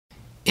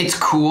It's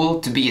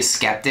cool to be a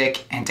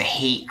skeptic and to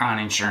hate on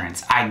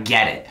insurance. I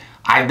get it.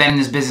 I've been in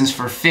this business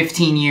for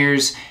 15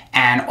 years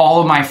and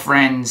all of my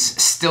friends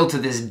still to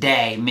this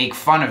day make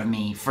fun of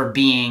me for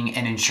being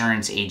an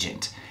insurance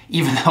agent,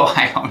 even though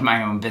I own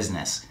my own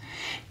business.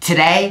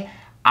 Today,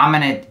 I'm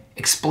gonna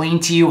explain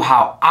to you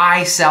how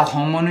I sell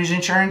homeowners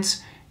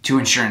insurance to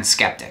insurance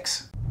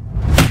skeptics.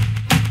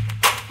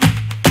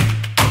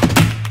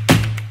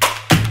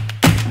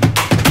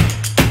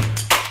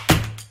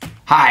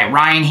 Hi,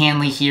 Ryan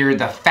Hanley here,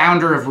 the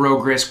founder of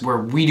Rogue Risk, where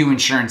we do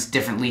insurance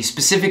differently,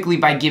 specifically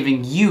by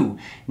giving you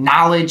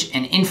knowledge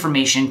and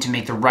information to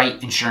make the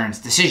right insurance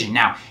decision.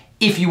 Now,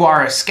 if you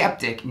are a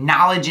skeptic,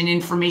 knowledge and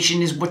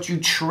information is what you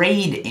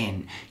trade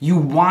in. You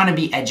want to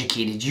be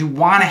educated. You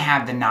want to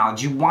have the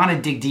knowledge. You want to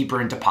dig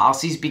deeper into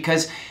policies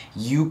because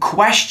you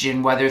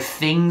question whether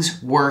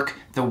things work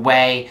the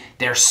way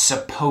they're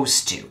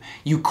supposed to.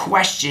 You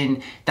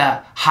question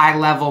the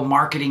high-level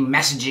marketing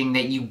messaging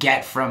that you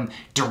get from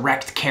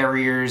direct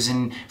carriers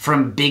and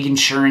from big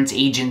insurance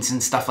agents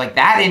and stuff like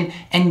that,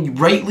 and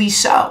rightly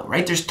so,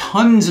 right? There's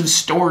tons of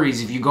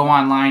stories if you go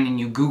online and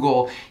you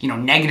Google,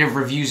 negative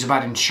reviews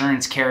about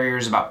insurance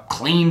carriers, about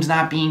claims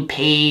not being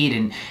paid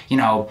and,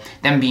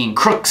 them being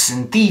crooks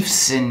and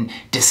thieves and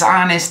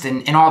dishonest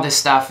and all this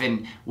stuff.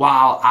 And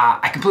while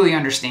I completely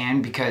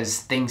understand because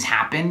things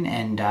happen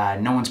and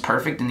no one's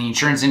perfect and the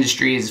insurance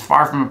industry is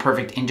far from a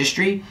perfect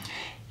industry,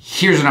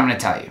 here's what I'm going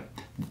to tell you.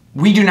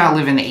 We do not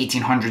live in the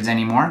 1800s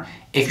anymore.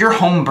 If your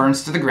home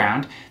burns to the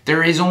ground,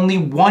 there is only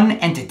one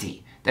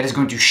entity that is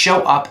going to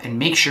show up and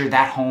make sure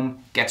that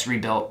home gets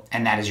rebuilt,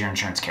 and that is your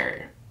insurance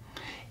carrier.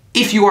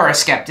 If you are a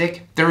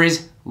skeptic, there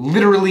is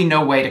literally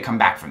no way to come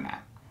back from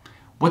that.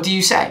 What do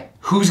you say?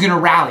 Who's going to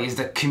rally? Is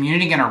the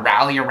community going to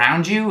rally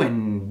around you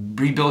and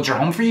rebuild your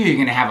home for you? You're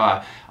going to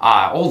have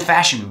a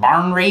old-fashioned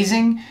barn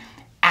raising?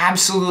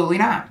 Absolutely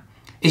not.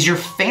 Is your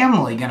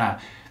family going to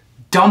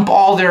dump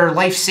all their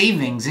life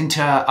savings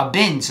into a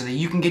bin so that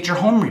you can get your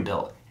home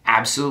rebuilt?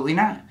 Absolutely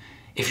not.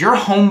 If your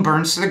home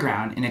burns to the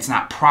ground and it's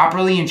not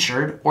properly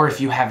insured, or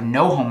if you have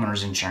no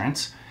homeowners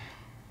insurance,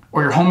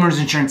 or your homeowners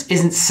insurance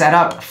isn't set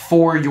up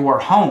for your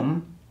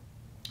home,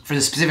 for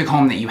the specific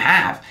home that you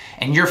have,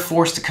 and you're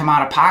forced to come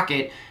out of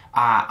pocket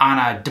on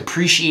a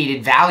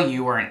depreciated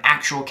value or an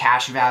actual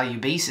cash value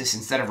basis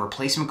instead of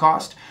replacement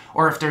cost,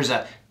 or if there's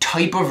a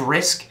type of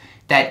risk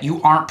that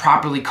you aren't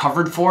properly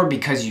covered for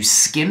because you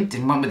skimped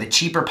and went with a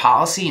cheaper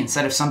policy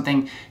instead of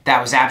something that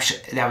was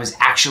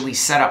actually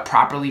set up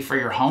properly for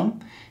your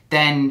home,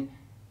 then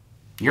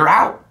you're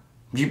out.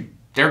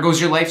 There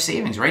goes your life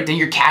savings, right? Then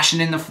you're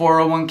cashing in the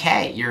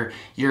 401k.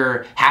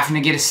 You're having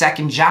to get a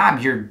second job.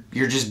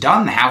 You're just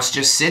done. The house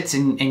just sits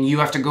and you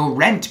have to go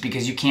rent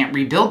because you can't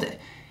rebuild it.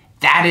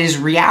 That is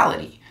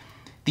reality.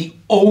 The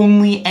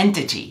only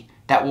entity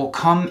that will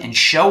come and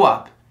show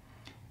up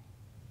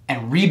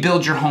and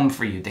rebuild your home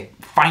for you, that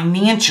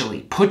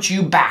financially put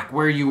you back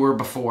where you were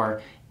before,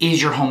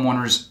 is your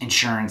homeowner's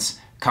insurance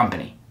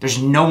company.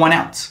 There's no one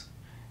else.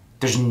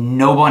 There's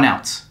no one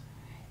else.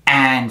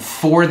 And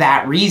for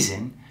that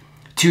reason,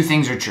 two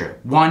things are true.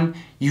 One,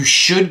 you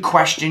should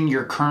question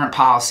your current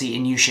policy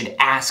and you should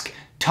ask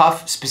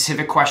tough,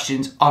 specific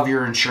questions of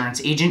your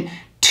insurance agent.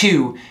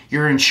 Two,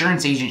 your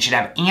insurance agent should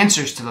have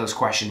answers to those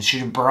questions,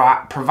 should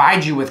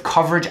provide you with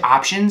coverage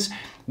options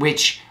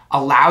which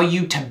allow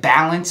you to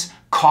balance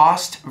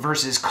cost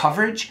versus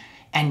coverage,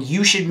 and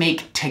you should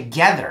make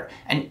together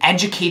an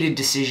educated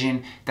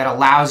decision that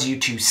allows you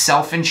to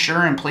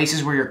self-insure in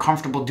places where you're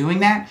comfortable doing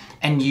that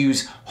and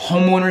use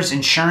homeowners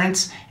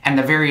insurance and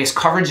the various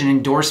coverage and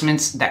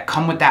endorsements that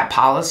come with that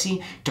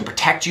policy to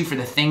protect you for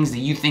the things that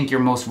you think you're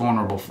most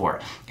vulnerable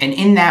for. And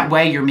in that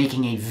way, you're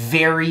making a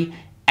very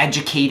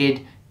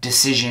educated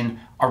decision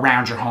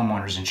around your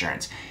homeowners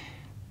insurance.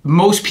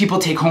 Most people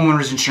take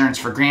homeowners insurance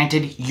for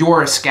granted.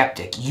 You're a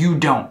skeptic. You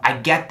don't. I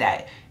get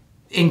that.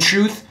 In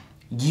truth,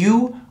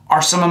 you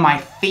are some of my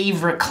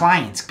favorite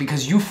clients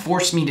because you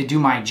force me to do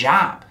my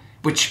job,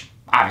 which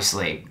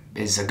obviously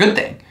is a good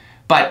thing.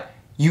 But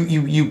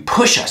you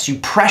push us, you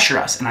pressure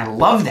us, and I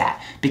love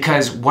that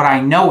because what I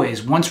know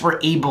is once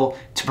we're able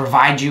to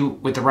provide you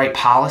with the right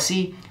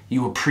policy,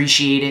 you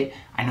appreciate it,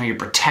 I know you're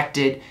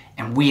protected,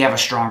 and we have a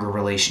stronger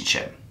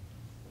relationship.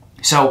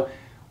 So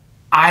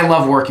I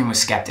love working with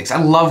skeptics. I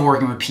love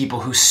working with people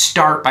who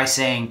start by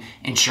saying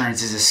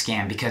insurance is a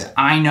scam because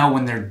I know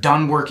when they're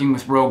done working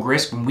with Rogue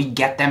Risk, when we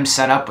get them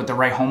set up with the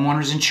right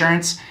homeowners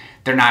insurance,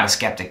 they're not a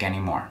skeptic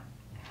anymore.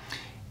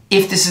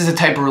 If this is the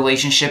type of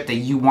relationship that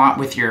you want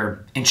with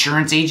your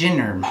insurance agent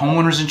or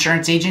homeowners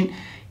insurance agent,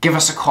 give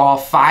us a call,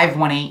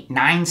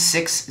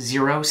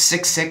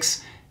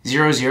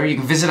 518-960-6600. You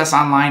can visit us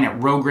online at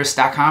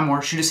roguerisk.com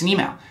or shoot us an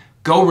email,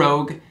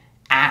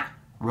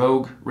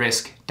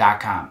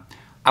 gorogue@roguerisk.com.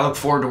 I look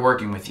forward to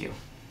working with you.